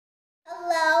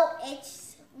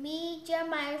it's me,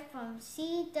 Jeremiah from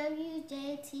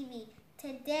CWJ-TV.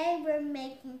 Today we're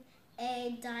making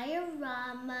a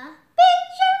diorama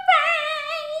picture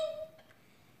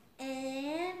frame.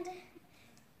 And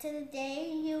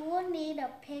today you will need a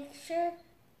picture,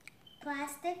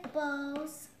 plastic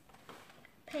bows,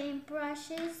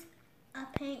 paintbrushes, a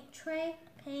paint tray,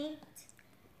 paint,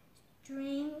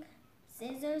 string,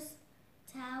 scissors,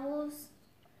 towels,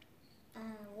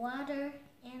 water,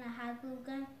 and a hot glue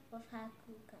gun with hot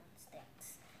glue gun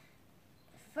sticks.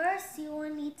 First, you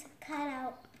will need to cut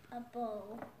out a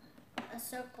bow, a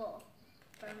circle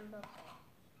from the bow.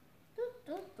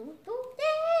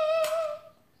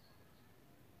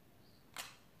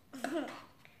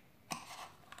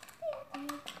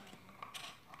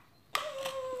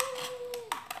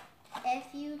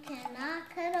 If you cannot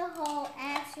cut a hole,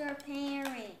 ask your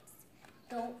parents.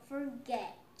 Don't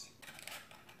forget.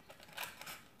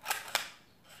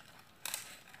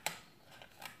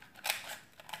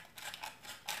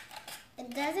 It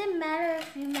doesn't matter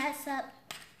if you mess up.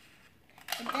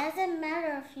 It doesn't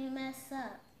matter if you mess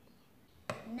up.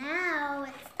 Now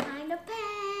it's time to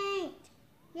paint.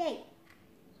 Yay.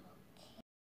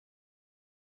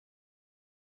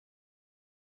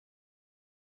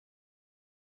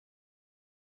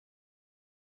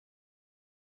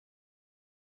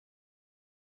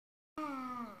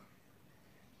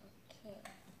 Okay.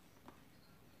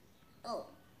 Oh.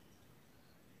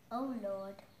 Oh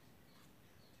Lord.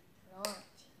 Lord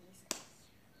Jesus.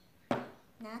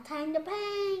 Now time to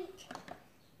paint.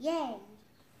 Yay.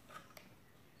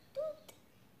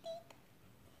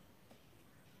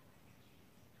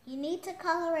 You need to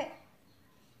color it.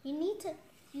 You need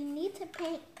to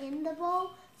paint in the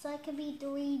bowl so it can be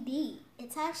 3D.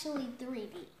 It's actually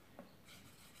 3D.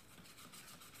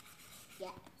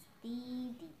 Yeah,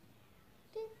 3D.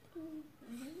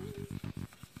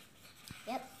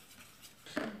 Yep.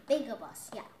 Bigger brush,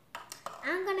 yeah.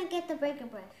 I'm gonna get the bigger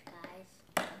brush, guys.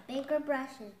 The bigger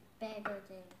brush is bigger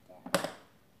than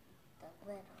the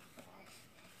little brush.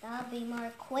 That'll be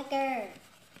more quicker.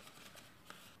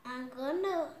 I'm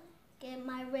gonna get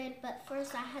my red, but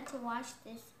first I had to wash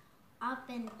this up,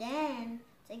 and then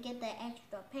to get the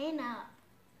extra paint out,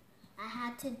 I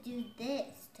had to do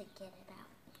this to get it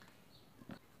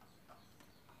out.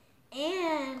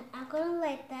 And I'm gonna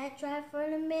let that dry for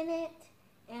a minute,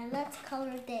 and let's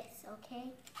color this,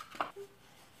 okay?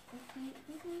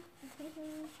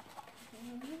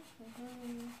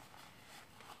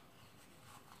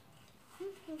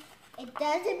 It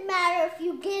doesn't matter if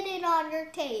you get it on your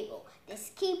table.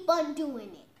 Just keep on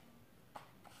doing it.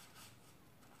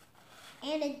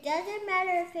 And it doesn't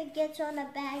matter if it gets on a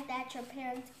bag that your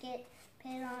parents get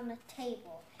put on the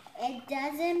table. It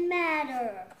doesn't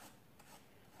matter.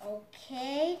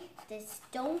 Okay? Just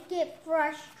don't get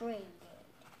frustrated.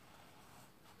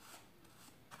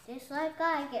 Just like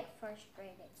I get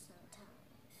frustrated sometimes.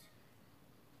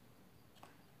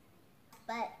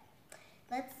 But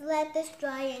let's let this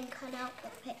dry and cut out the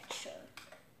picture.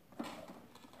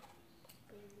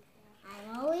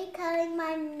 I'm only cutting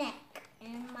my neck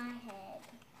and my head.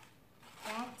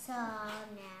 That's all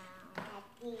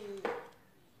now.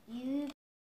 You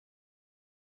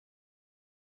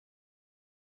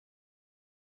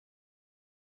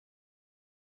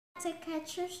to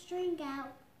cut your string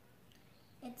out.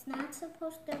 It's not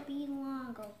supposed to be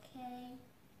long, okay?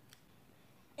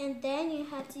 And then you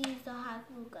have to use the hot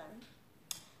glue gun.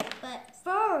 But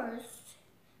first,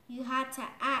 you have to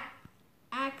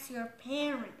ask your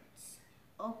parents,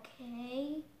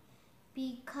 okay?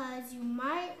 Because you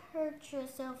might hurt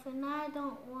yourself, and I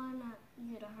don't want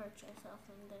you to hurt yourself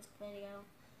in this video.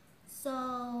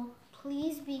 So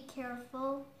please be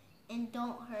careful and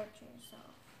don't hurt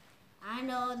yourself. I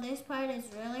know this part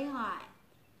is really hot.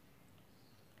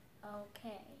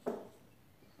 Okay.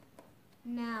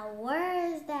 Now,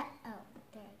 where is that? Oh,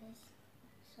 there it is.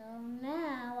 So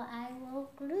now I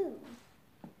will glue.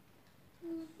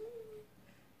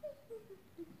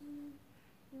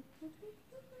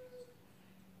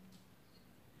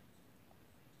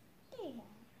 There.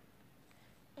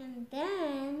 And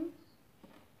then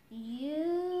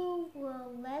you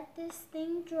will let this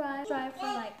thing dry for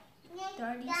like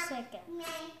 30 seconds.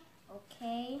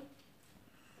 Okay?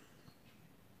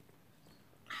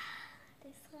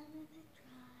 This one is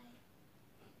dry.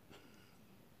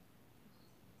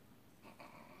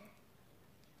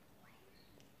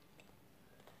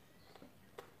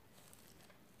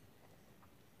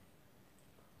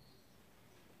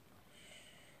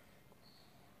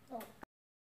 Oh.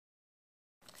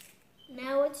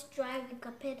 Now it's dry, we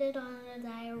can put it on the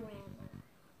diorama.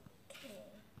 Okay.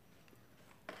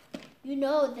 You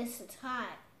know this is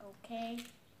hot, okay?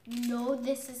 You know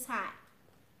this is hot.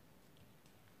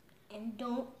 And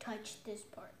don't touch this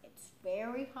part. It's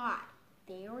very hot.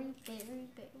 Very, very,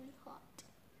 very hot.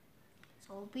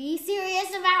 So be serious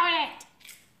about it.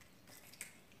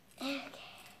 Okay.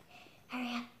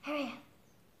 Hurry up, hurry up.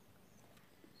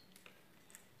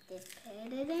 Just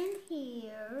put it in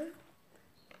here.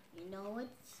 You know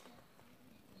it's...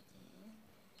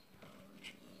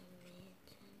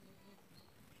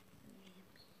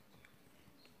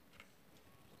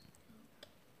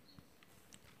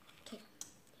 Okay,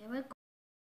 here we go.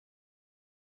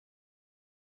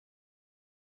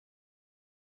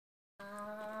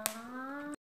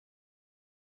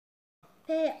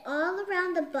 Put it all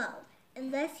around the bow.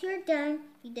 Unless you're done,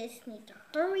 you just need to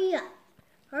hurry up.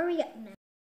 Hurry up now.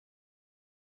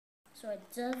 So it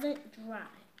doesn't dry.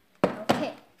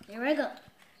 Okay, here I go.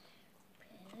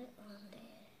 Put it on there.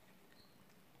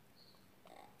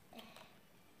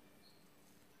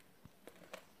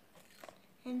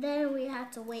 And then we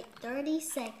have to wait 30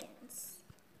 seconds.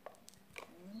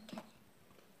 Okay.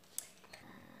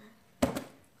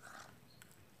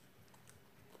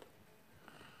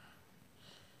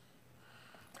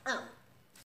 Oh.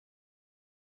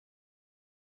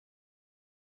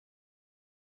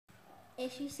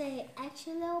 If you say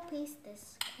extra little piece,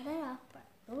 just cut it off, but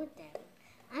glue it down.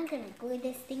 I'm gonna glue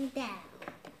this thing down.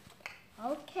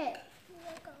 Okay. Here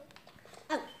we go.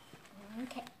 Oh.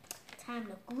 Okay. Time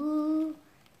to glue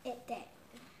it down.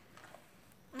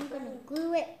 I'm gonna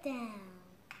glue it down.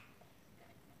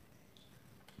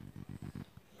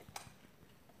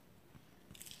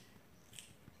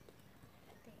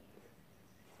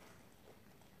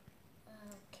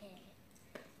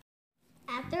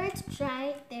 After it's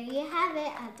dry, there you have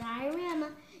it, a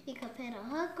diorama. You could put a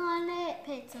hook on it,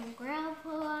 put some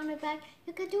gravel on the back.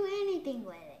 You could do anything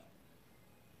with it.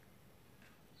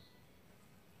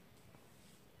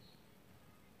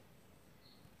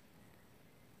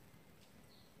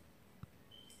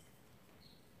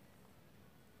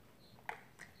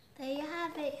 There you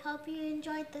have it. Hope you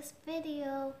enjoyed this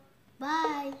video.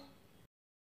 Bye.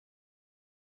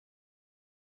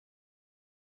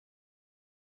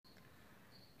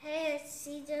 Hey, it's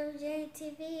CJJ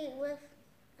TV with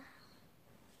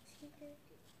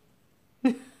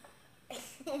that's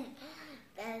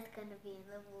gonna be in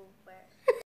the blooper.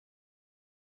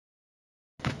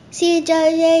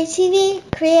 CJJ TV,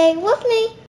 create with me.